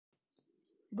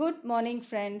Good morning,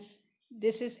 friends.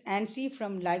 This is Ansi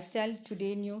from Lifestyle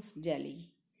Today News Delhi.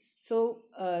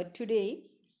 Today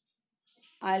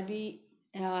I'll be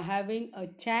having a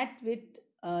chat with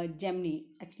Gemini.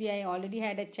 Actually, I already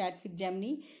had a chat with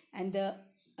Gemini, and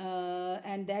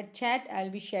that chat I'll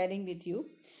be sharing with you.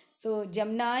 So,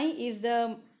 Gemini is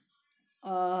the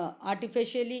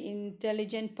artificially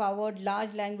intelligent powered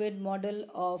large language model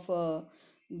of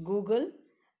Google,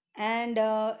 and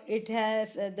it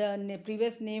has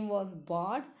previous name was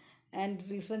Bard and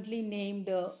recently named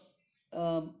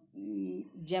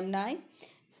Gemini.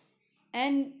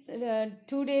 And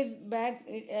 2 days back,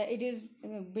 it is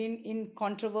been in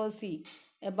controversy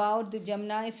about the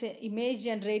Gemini's image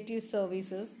generative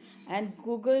services, and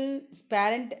Google's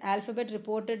parent Alphabet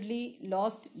reportedly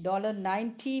lost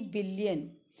 $90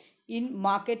 billion in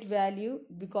market value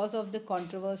because of the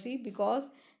controversy, because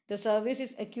the service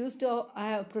is accused to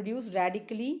produce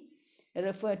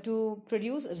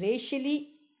produce racially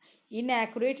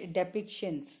inaccurate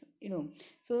depictions.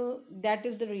 So that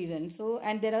is the reason. So,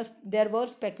 and there were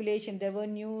speculation, there were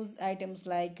news items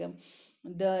like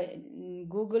the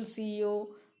Google CEO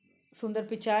Sundar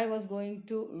Pichai was going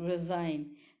to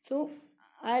resign. So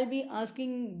I'll be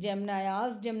asking Gemini. I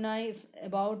asked Gemini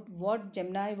about what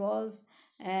Gemini was.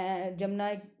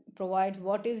 Gemini provides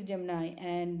what is Gemini,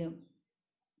 and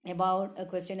about a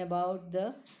question about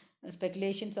the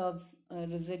speculations of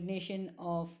resignation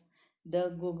of the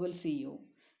Google CEO.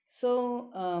 So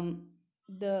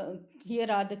the here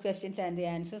are the questions and the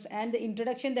answers, and the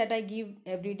introduction that I give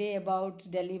every day about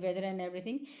Delhi weather and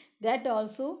everything. That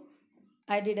also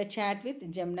I did a chat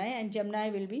with Gemini, and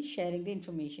Gemini will be sharing the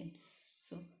information.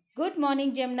 So, good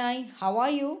morning, Gemini. How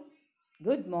are you?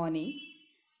 Good morning.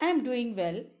 I'm doing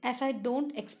well, as I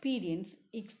don't experience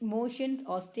emotions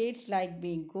or states like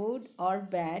being good or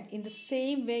bad in the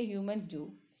same way humans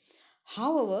do.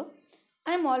 However,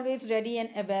 I'm always ready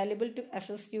and available to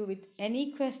assist you with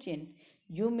any questions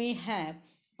you may have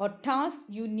or tasks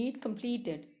you need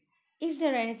completed. Is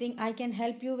there anything I can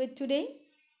help you with today?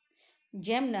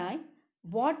 Gemini,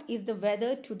 what is the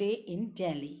weather today in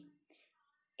Delhi?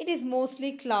 It is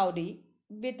mostly cloudy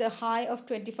with a high of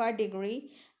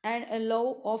 25-degree and a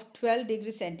low of 12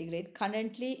 degrees centigrade.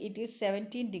 Currently, it is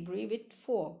 17 degree with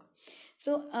fog.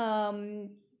 So,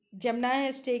 Gemini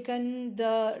has taken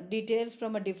the details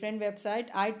from a different website.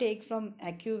 I take from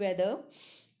AccuWeather,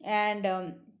 and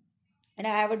and I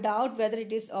have a doubt whether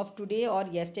it is of today or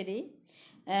yesterday.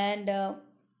 And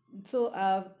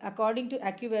according to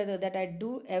AccuWeather that I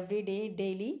do every day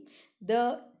daily,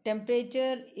 the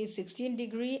temperature is 16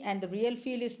 degree and the real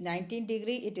feel is 19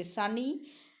 degree. It is sunny,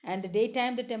 and the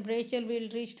daytime the temperature will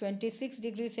reach 26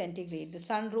 degrees centigrade. The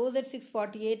sun rose at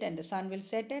 6:48 and the sun will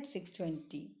set at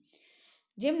 6:20.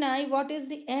 Gemini, what is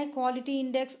the air quality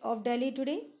index of Delhi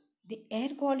today? The air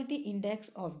quality index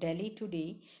of Delhi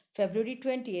today, February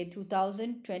 20th,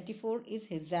 2024, is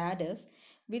hazardous,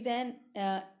 with an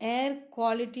air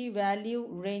quality value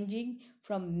ranging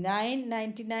from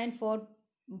 999 for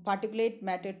particulate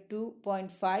matter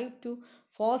 2.5 to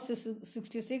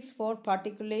 466 for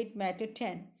particulate matter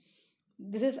 10.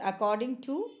 This is according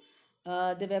to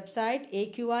the website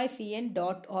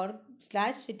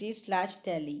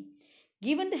aqicn.org/city/Delhi.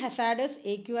 Given the hazardous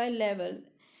AQI level,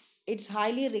 it's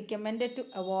highly recommended to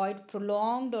avoid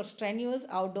prolonged or strenuous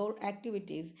outdoor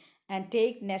activities and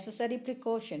take necessary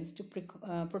precautions to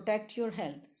protect your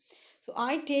health. So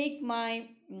I take my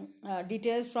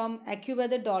details from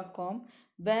AccuWeather.com,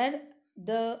 where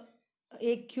the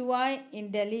AQI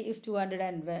in Delhi is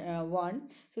 201.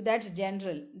 So that's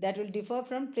general. That will differ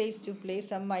from place to place.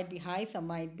 Some might be high, some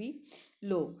might be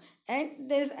low. And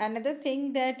there's another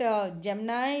thing that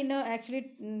Gemini,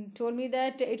 actually told me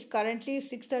that it's currently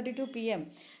 6:32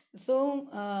 p.m. So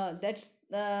that's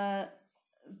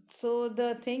so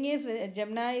the thing is,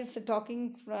 Gemini is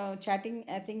chatting,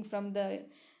 I think, from the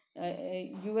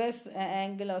US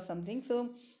angle or something.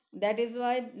 So that is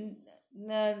why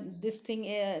this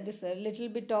little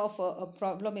bit of a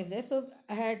problem is there. So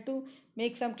I had to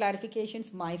make some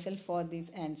clarifications myself for these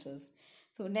answers.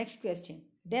 So next question.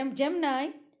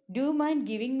 Gemini, do you mind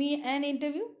giving me an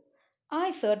interview?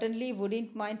 I certainly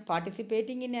wouldn't mind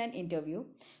participating in an interview.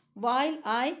 While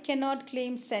I cannot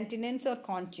claim sentience or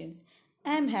conscience,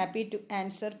 I am happy to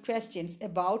answer questions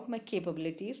about my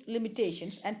capabilities,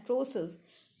 limitations, and process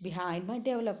behind my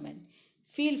development.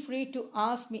 Feel free to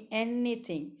ask me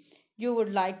anything you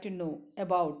would like to know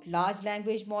about large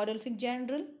language models in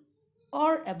general,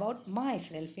 or about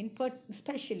myself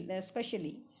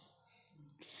especially.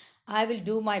 I will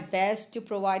do my best to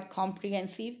provide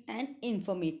comprehensive and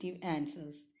informative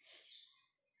answers.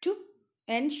 To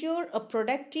ensure a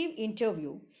productive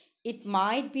interview, it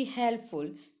might be helpful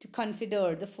to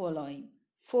consider the following.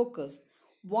 Focus.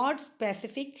 What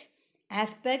specific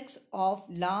aspects of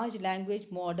large language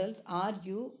models are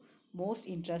you most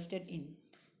interested in?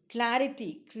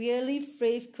 Clarity. Clearly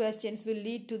phrased questions will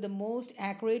lead to the most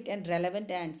accurate and relevant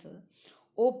answer.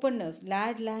 Openness.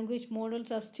 Large language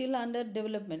models are still under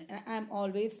development and I'm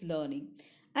always learning.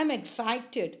 I'm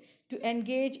excited to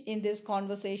engage in this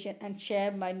conversation and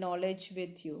share my knowledge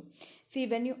with you. See,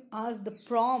 when you ask the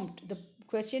prompt, the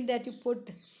question that you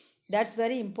put, that's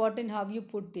very important how you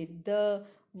put it. The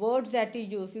words that you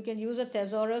use, you can use a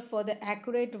thesaurus for the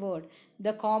accurate word.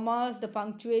 The commas, the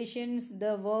punctuations,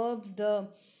 the verbs, the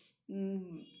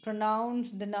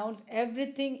pronouns, the nouns,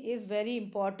 everything is very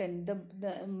important.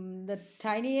 The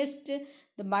tiniest,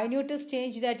 the minutest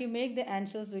change that you make, the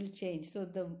answers will change. So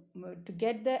to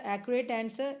get the accurate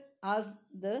answer, ask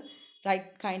the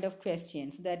right kind of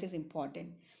questions. That is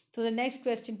important. So the next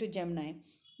question to Gemini.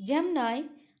 Gemini,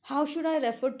 how should I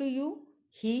refer to you?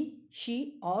 He,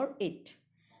 she, or it?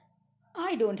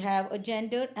 I don't have a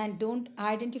gender and don't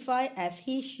identify as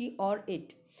he, she, or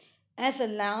it. As a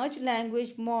large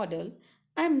language model,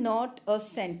 I'm not a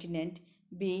sentient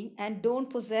being and don't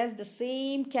possess the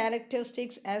same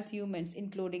characteristics as humans,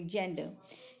 including gender.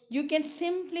 You can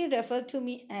simply refer to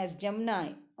me as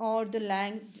Gemini or the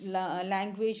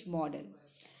language model.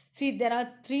 See, there are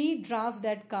three drafts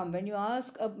that come when you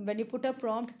when you put a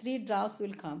prompt. Three drafts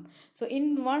will come. So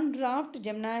in one draft,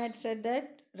 Gemini had said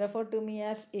that refer to me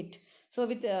as it. So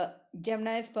with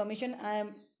Gemini's permission,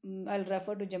 I'll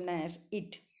refer to Gemini as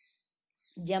it.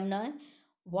 Gemini,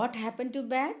 what happened to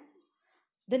Bard?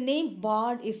 The name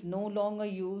Bard is no longer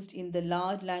used in the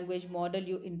large language model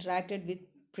you interacted with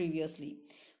previously.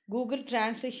 Google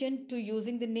transitioned to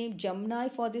using the name Gemini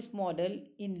for this model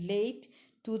in late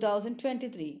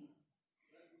 2023.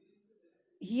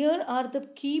 Here are the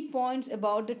key points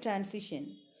about the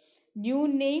transition. New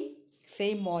name,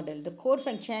 same model. The core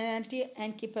functionality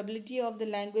and capability of the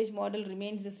language model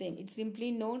remains the same. It's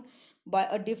simply known by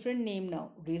a different name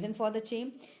now. Reason for the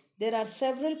change? There are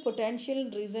several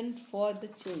potential reasons for the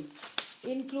change,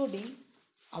 including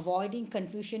avoiding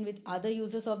confusion with other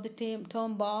users of the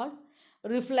term BARD,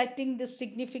 reflecting the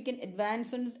significant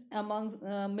advancements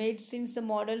made since the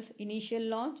model's initial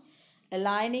launch,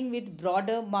 aligning with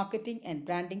broader marketing and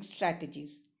branding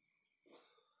strategies.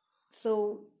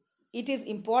 So it is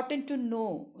important to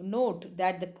note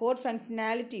that the core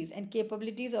functionalities and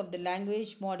capabilities of the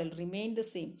language model remain the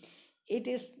same. It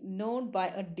is known by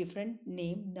a different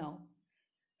name now.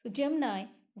 So Gemini,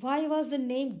 why was the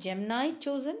name Gemini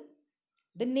chosen?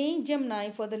 The name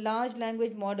Gemini for the large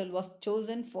language model was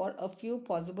chosen for a few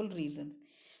possible reasons,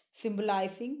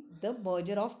 symbolizing the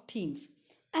merger of teams.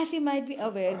 As you might be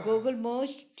aware, Google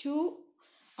merged two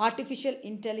artificial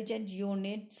intelligence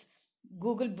units,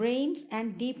 Google Brains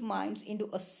and DeepMinds, into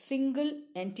a single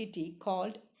entity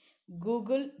called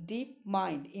Google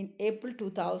DeepMind in April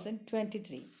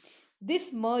 2023.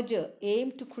 This merger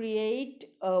aimed to create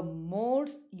a more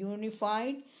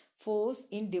unified force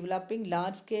in developing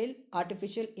large scale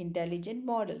artificial intelligence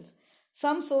models.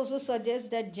 Some sources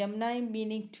suggest that Gemini,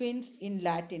 meaning twins in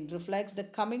Latin, reflects the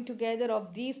coming together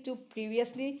of these two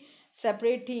previously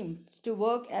separate teams to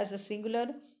work as a singular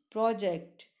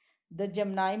project, the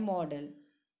Gemini model.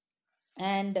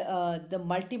 And the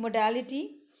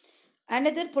multimodality.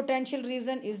 Another potential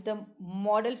reason is the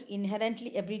model's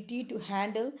inherently ability to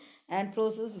handle and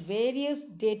process various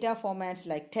data formats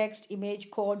like text, image,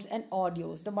 codes, and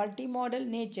audios. The multimodal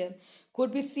nature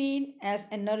could be seen as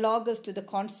analogous to the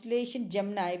constellation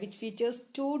Gemini, which features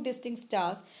two distinct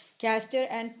stars, Castor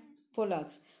and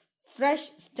Pollux.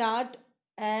 Fresh start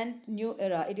and new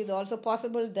era. It is also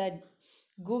possible that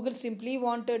Google simply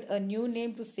wanted a new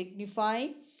name to signify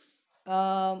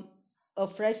um, a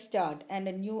fresh start and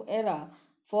a new era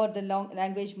for the long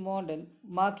language model,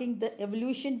 marking the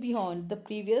evolution beyond the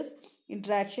previous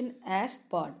interaction as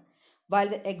part. While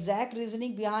the exact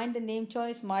reasoning behind the name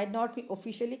choice might not be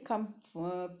officially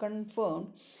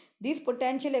confirmed, this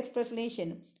potential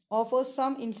explanation offers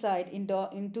some insight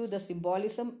into the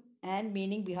symbolism and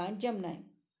meaning behind Gemini.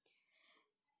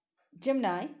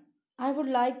 Gemini, I would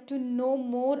like to know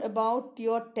more about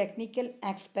your technical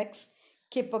aspects,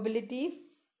 capabilities,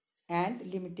 and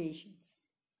limitations.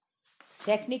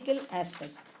 Technical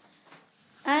aspects.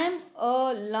 I am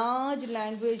a large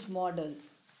language model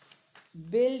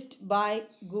built by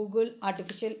Google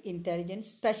Artificial Intelligence,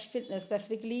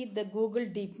 specifically the Google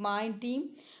DeepMind team.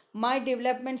 My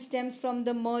development stems from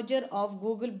the merger of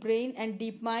Google Brain and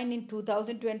DeepMind in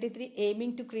 2023,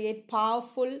 aiming to create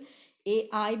powerful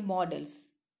AI models.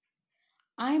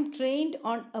 I am trained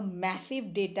on a massive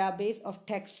database of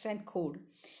texts and code.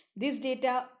 This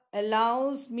data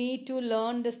allows me to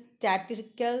learn the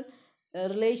statistical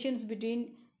relationships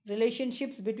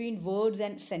between words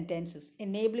and sentences,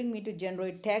 enabling me to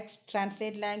generate text,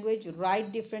 translate language,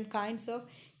 write different kinds of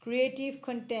creative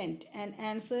content, and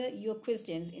answer your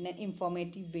questions in an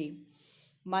informative way.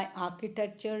 My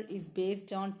architecture is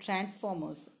based on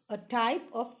transformers, a type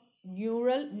of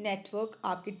neural network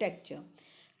architecture.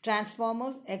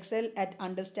 Transformers excel at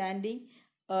understanding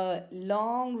a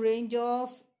long range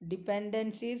of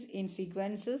dependencies in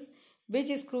sequences, which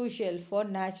is crucial for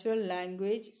natural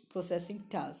language processing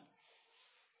tasks.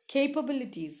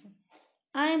 Capabilities.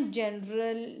 I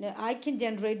can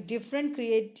generate different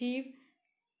creative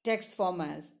text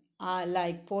formats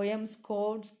like poems,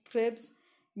 codes, scripts,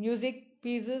 music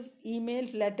pieces,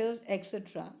 emails, letters,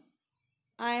 etc.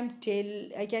 I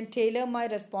can tailor my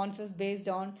responses based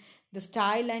on the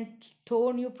style and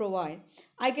tone you provide.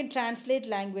 I can translate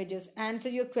languages, answer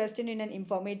your question in an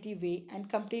informative way, and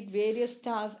complete various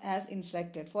tasks as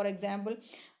instructed. For example,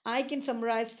 I can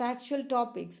summarize factual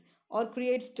topics or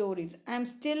create stories. I am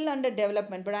still under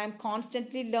development, but I am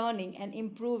constantly learning and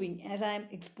improving as I am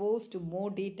exposed to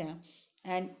more data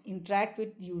and interact with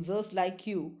users like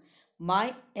you.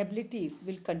 My abilities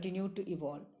will continue to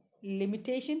evolve.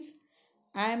 Limitations.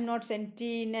 I am not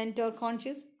sentient or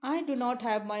conscious. I do not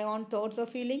have my own thoughts or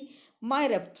feeling. My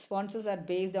responses are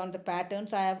based on the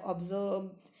patterns I have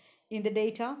observed in the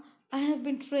data I have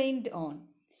been trained on.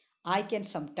 I can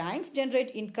sometimes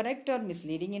generate incorrect or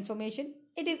misleading information.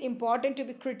 It is important to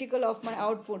be critical of my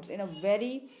outputs in a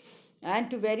very and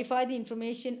to verify the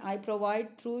information I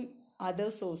provide through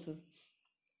other sources.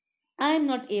 I am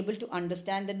not able to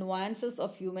understand the nuances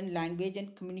of human language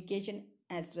and communication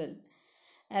as well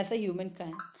as a human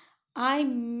can. I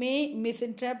may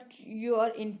misinterpret your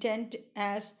intent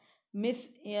as miss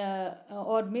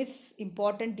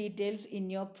important details in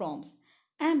your prompts.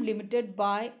 I am limited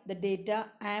by the data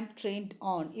I am trained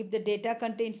on. If the data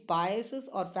contains biases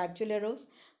or factual errors,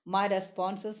 my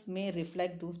responses may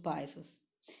reflect those biases.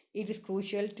 It is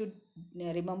crucial to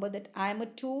remember that I am a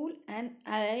tool, and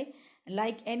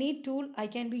like any tool, I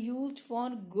can be used for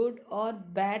good or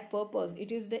bad purpose.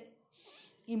 It is the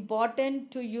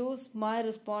important to use my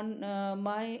respond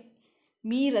my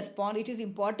me respond it is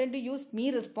important to use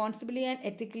me responsibly and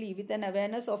ethically with an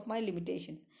awareness of my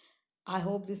limitations. I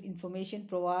hope this information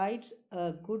provides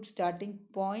a good starting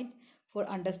point for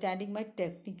understanding my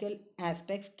technical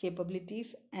aspects,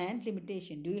 capabilities, and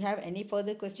limitation. Do you have any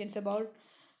further questions about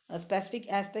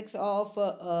specific aspects of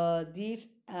these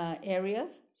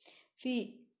areas?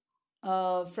 See,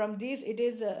 from this, it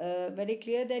is very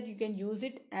clear that you can use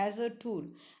it as a tool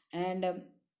and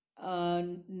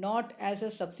not as a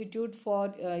substitute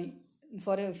for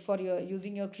your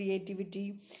using your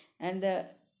creativity and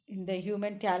the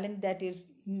human talent that is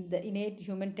the innate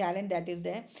human talent that is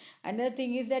there. Another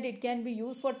thing is that it can be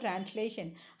used for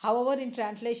translation. However, in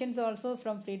translations also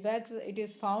from feedbacks, it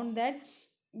is found that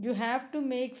you have to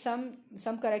make some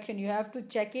correction. You have to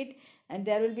check it, and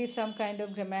there will be some kind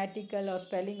of grammatical or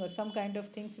spelling or some kind of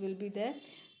things will be there,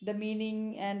 the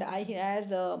meaning. And I,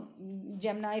 as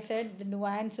Gemini said, the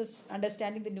nuances,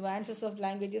 understanding the nuances of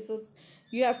languages, so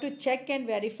you have to check and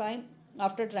verify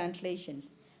after translations.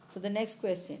 So the next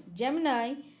question,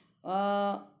 Gemini,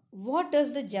 what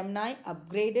does the Gemini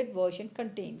upgraded version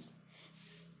contains?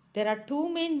 There are two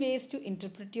main ways to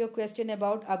interpret your question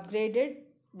about upgraded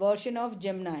version of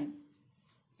Gemini.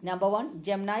 Number one,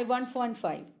 Gemini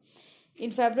 1.5.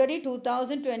 In February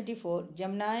 2024,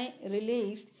 Gemini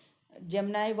released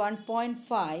Gemini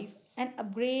 1.5, an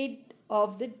upgrade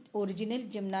of the original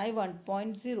Gemini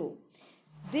 1.0.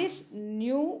 This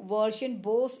new version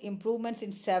boasts improvements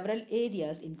in several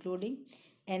areas, including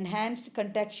enhanced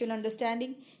contextual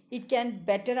understanding. It can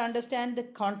better understand the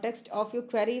context of your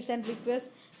queries and requests,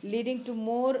 leading to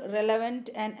more relevant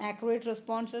and accurate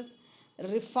responses.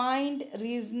 Refined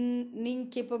reasoning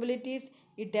capabilities.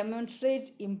 It demonstrates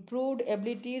improved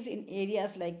abilities in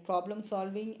areas like problem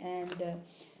solving and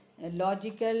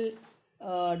logical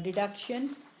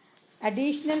deduction.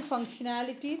 Additional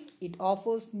functionalities, it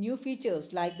offers new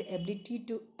features like the ability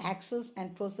to access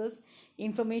and process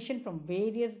information from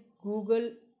various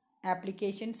Google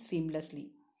applications seamlessly.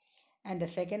 And the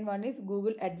second one is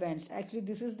Google Advanced. Actually,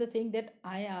 this is the thing that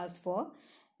I asked for,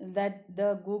 that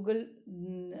the Google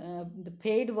the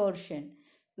paid version.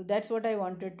 So that's what I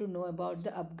wanted to know about the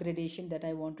upgradation that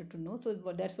I wanted to know. So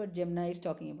that's what Gemini is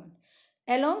talking about.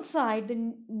 Alongside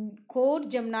the core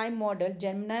Gemini model,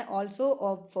 Gemini also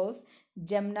offers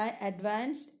Gemini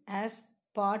Advanced as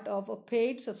part of a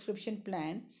paid subscription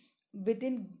plan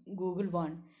within Google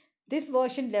One. This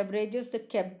version leverages the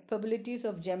capabilities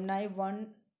of Gemini 1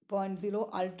 5.0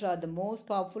 Ultra, the most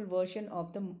powerful version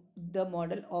of the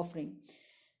model offering.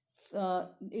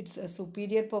 It's a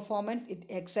superior performance. It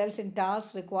excels in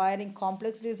tasks requiring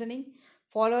complex reasoning,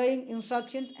 following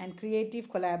instructions, and creative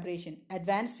collaboration.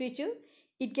 Advanced feature,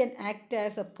 it can act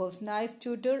as a personalized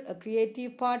tutor, a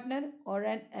creative partner, or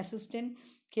an assistant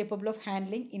capable of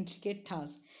handling intricate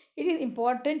tasks. It is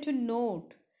important to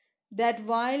note that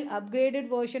while upgraded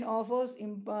version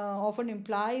often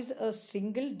implies a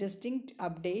single distinct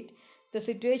update, the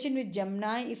situation with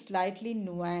Gemini is slightly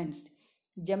nuanced.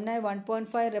 Gemini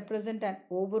 1.5 represents an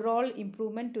overall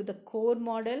improvement to the core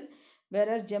model,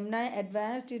 whereas Gemini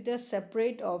Advanced is a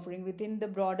separate offering within the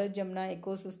broader Gemini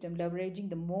ecosystem, leveraging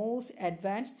the most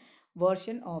advanced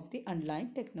version of the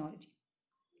underlying technology.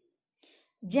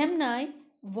 Gemini,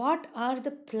 what are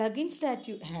the plugins that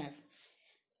you have?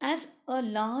 As a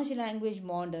large language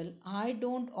model, I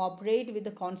don't operate with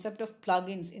the concept of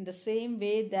plugins in the same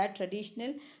way that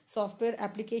traditional software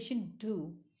applications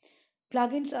do.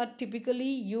 Plugins are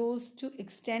typically used to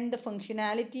extend the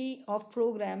functionality of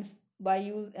programs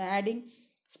by adding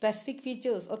specific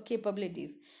features or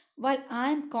capabilities. While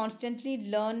I am constantly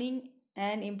learning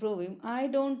and improving, I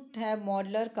don't have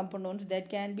modular components that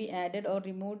can be added or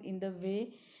removed in the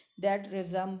way that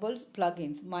resembles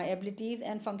plugins. My abilities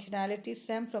and functionalities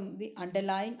stem from the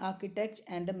underlying architecture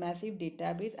and the massive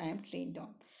database I am trained on.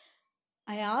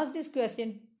 I asked this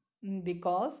question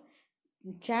because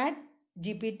Chat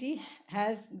GPT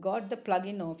has got the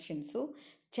plugin option. So,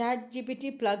 Chat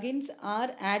GPT plugins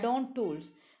are add on tools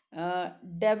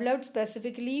developed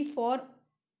specifically for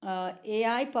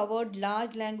AI powered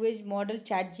large language model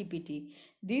Chat GPT.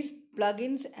 These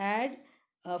plugins add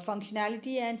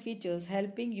functionality and features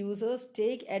helping users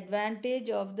take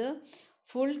advantage of the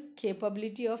full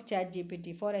capability of Chat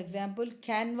GPT. For example,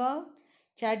 Canva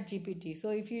Chat GPT.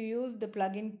 So if you use the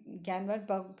plugin Canva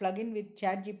plugin with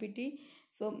Chat GPT,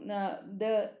 so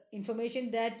the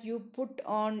information that you put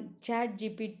on Chat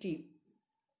GPT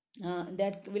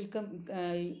that will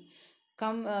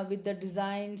come with the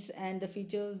designs and the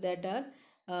features that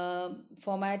are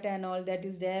format and all that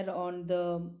is there on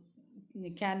the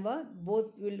Canva,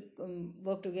 both will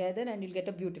work together and you'll get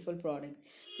a beautiful product.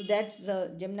 So that's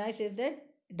the Gemini says that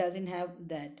it doesn't have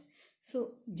that.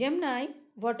 So Gemini,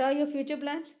 what are your future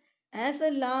plans? As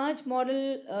a large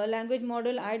model language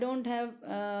model, I don't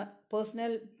have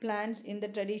personal plans in the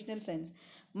traditional sense.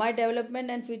 My development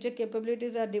and future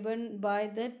capabilities are driven by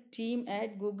the team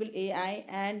at Google AI,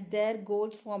 and their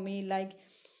goals for me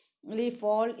likely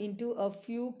fall into a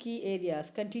few key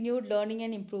areas. Continued learning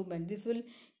and improvement. This will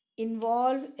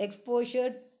involve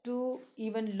exposure to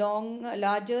even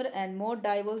larger and more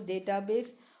diverse database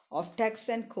of texts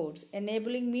and codes,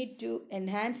 enabling me to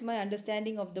enhance my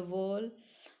understanding of the world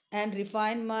and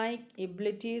refine my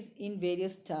abilities in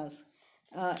various tasks.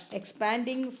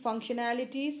 Expanding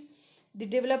functionalities, the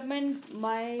development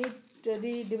might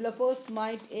the developers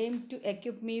might aim to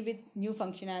equip me with new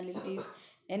functionalities,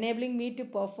 enabling me to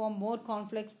perform more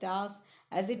complex tasks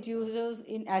as it users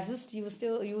in assist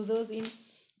users in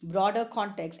broader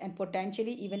context and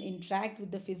potentially even interact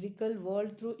with the physical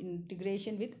world through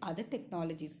integration with other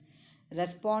technologies.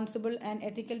 Responsible and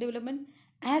ethical development.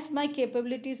 As my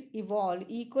capabilities evolve,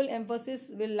 equal emphasis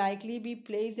will likely be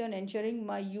placed on ensuring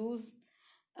my use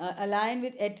align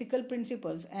with ethical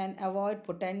principles and avoid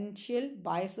potential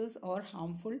biases or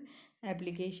harmful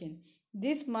application.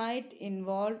 This might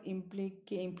involve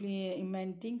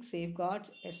implementing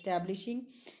safeguards, establishing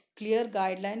clear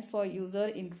guidelines for user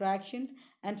interactions,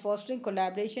 and fostering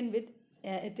collaboration with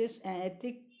ethicists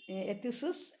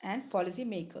and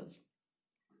policymakers.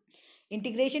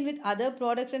 Integration with other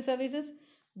products and services.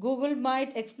 Google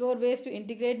might explore ways to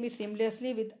integrate me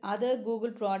seamlessly with other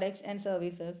Google products and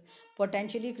services,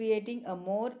 potentially creating a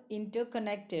more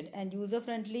interconnected and user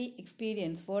friendly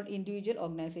experience for individual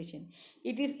organizations.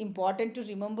 It is important to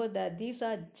remember that these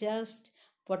are just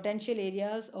potential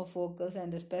areas of focus,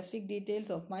 and the specific details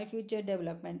of my future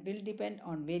development will depend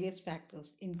on various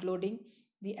factors, including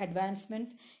the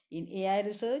advancements in AI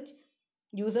research,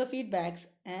 user feedbacks,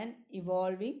 and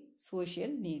evolving social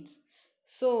needs.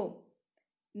 So,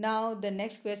 now the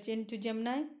next question to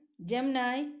Gemini.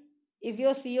 Gemini, is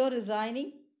your CEO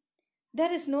resigning?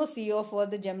 There is no CEO for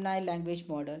the Gemini language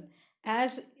model,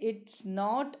 as it's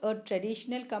not a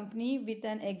traditional company with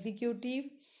an executive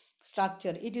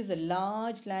structure. It is a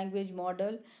large language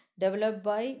model developed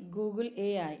by Google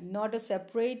AI, not a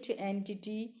separate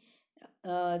entity.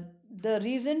 uh, the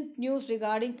recent news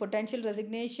regarding potential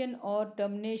resignation or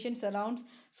termination surrounds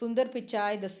Sundar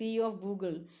Pichai, the CEO of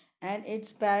Google, and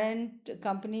its parent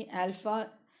company Alpha,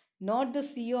 not the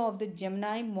CEO of the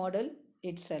Gemini model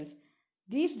itself.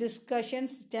 These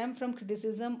discussions stem from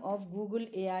criticism of Google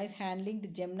AI's handling the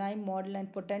Gemini model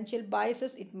and potential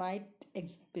biases it might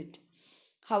exhibit.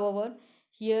 However,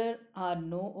 there are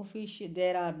no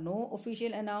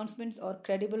official announcements or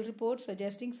credible reports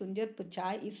suggesting Sundar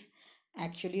Pichai is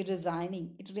actually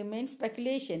resigning. It remains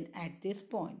speculation at this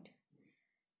point.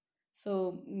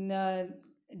 So,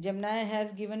 Gemini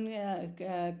has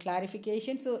given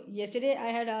clarification. So, yesterday I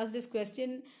had asked this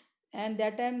question, and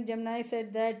that time Gemini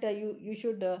said that you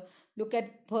should look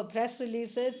at press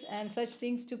releases and such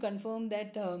things to confirm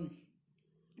that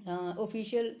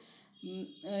official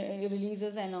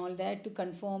releases and all that to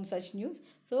confirm such news.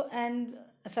 So, and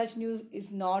such news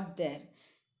is not there.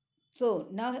 So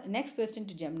now next question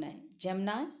to Gemini.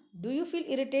 Gemini, do you feel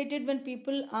irritated when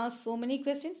people ask so many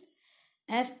questions?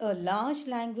 As a large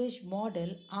language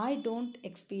model, I don't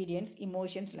experience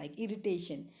emotions like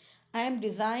irritation. I am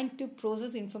designed to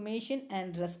process information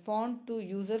and respond to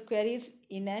user queries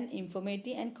in an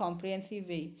informative and comprehensive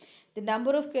way. The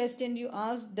number of questions you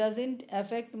ask doesn't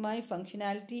affect my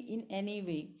functionality in any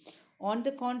way. On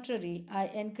the contrary, I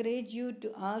encourage you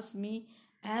to ask me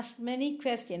as many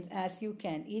questions as you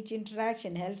can. Each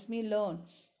interaction helps me learn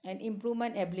and improve my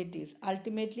abilities,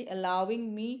 ultimately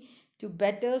allowing me to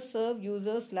better serve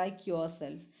users like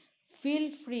yourself.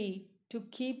 Feel free to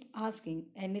keep asking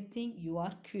anything you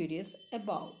are curious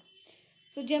about.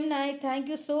 So, Gemini, thank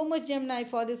you so much, Gemini,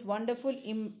 for this wonderful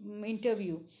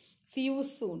interview. See you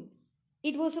soon.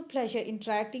 It was a pleasure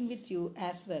interacting with you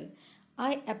as well.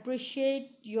 I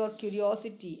appreciate your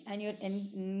curiosity and your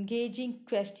engaging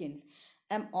questions.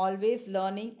 I'm always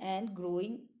learning and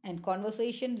growing, and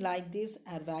conversations like this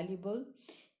are valuable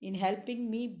in helping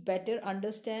me better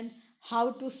understand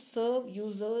how to serve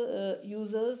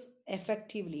users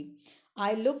effectively.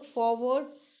 I look forward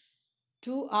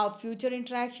to our future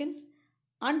interactions.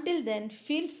 Until then,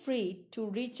 feel free to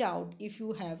reach out if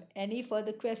you have any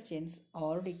further questions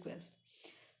or requests.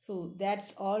 So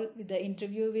that's all with the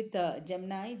interview with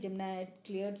Gemini. Gemini had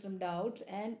cleared some doubts,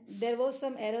 and there was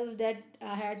some errors that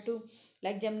I had to,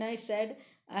 like Gemini said,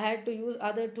 I had to use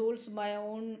other tools, my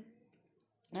own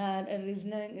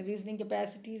reasoning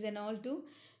capacities and all too,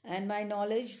 and my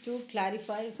knowledge to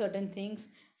clarify certain things.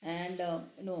 And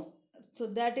so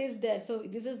that is there. So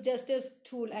this is just a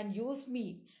tool, and use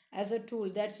me as a tool.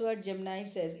 That's what Gemini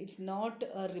says. It's not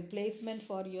a replacement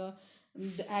for your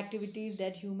the activities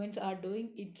that humans are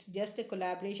doing. It's just a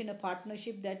collaboration, a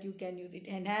partnership that you can use. It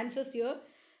enhances your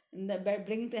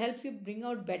helps you bring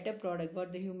out better product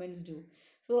what the humans do.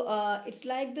 So it's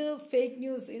like the fake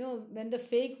news. When the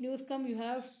fake news come, you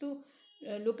have to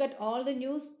look at all the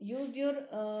news. Use your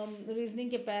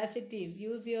reasoning capacities,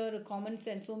 use your common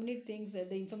sense, so many things,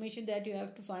 the information that you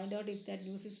have to find out if that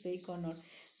news is fake or not.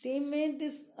 Same way,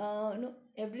 this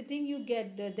everything you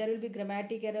get, there will be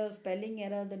grammatic error, spelling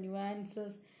error, the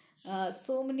nuances,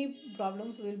 so many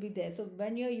problems will be there. So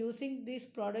when you're using these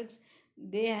products,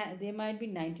 they might be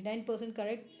 99%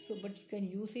 correct, so but you can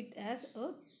use it as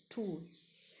a tool.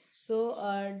 So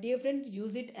dear friends,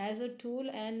 use it as a tool.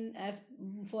 And as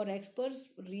for experts,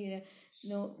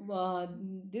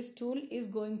 this tool is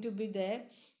going to be there,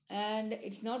 and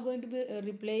it's not going to be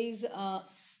replace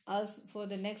us for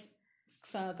the next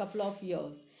couple of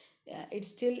years. It's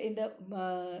still in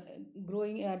the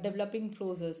growing developing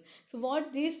process. So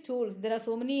what these tools, there are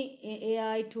so many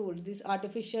AI tools, these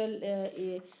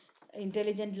artificial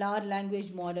intelligent large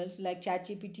language models like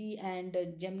ChatGPT and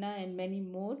Gemini and many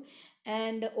more,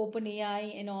 and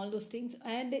OpenAI and all those things.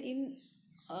 And in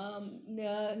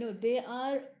no, they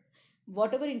are,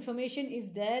 whatever information is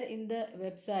there in the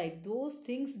website, those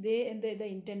things they in the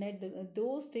internet,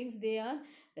 those things they are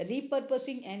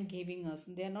repurposing and giving us.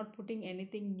 They are not putting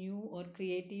anything new or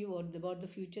creative or about the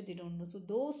future. They don't know. So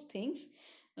those things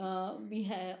we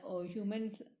have,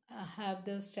 humans have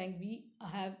the strength. We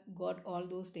have got all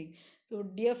those things. So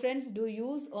dear friends, do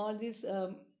use all these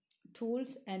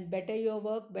tools and better your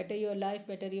work, better your life,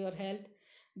 better your health,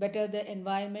 better the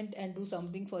environment, and do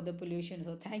something for the pollution.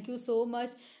 So thank you so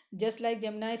much. Just like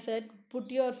Gemini said,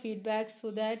 put your feedback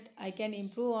so that I can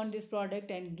improve on this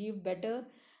product and give better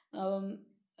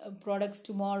products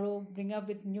tomorrow, bring up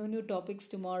with new topics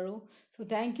tomorrow. So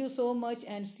thank you so much,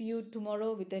 and see you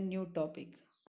tomorrow with a new topic.